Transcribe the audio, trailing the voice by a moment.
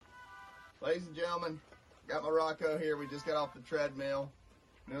Ladies and gentlemen, got my Rocco here. We just got off the treadmill,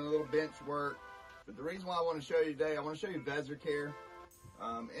 doing a little bench work. But the reason why I want to show you today, I want to show you Vezer Care.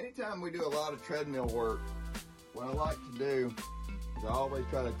 Anytime we do a lot of treadmill work, what I like to do is I always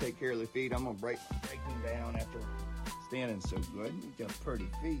try to take care of the feet. I'm going to break them down after standing so good. You got pretty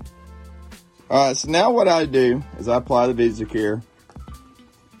feet. All right, so now what I do is I apply the Vezer Care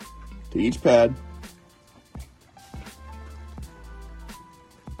to each pad.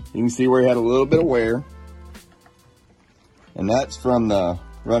 You can see where he had a little bit of wear, and that's from the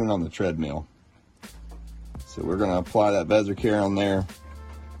running on the treadmill. So we're going to apply that Vezer Care on there,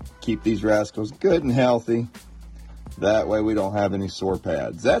 keep these rascals good and healthy. That way we don't have any sore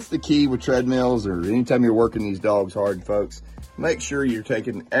pads. That's the key with treadmills, or anytime you're working these dogs hard, folks. Make sure you're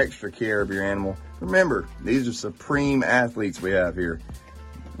taking extra care of your animal. Remember, these are supreme athletes we have here.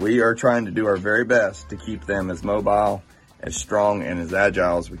 We are trying to do our very best to keep them as mobile, as strong, and as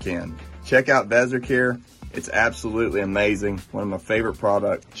agile as we can. Check out Vezer Care. It's absolutely amazing. One of my favorite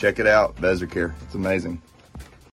products. Check it out, Vezer Care. It's amazing.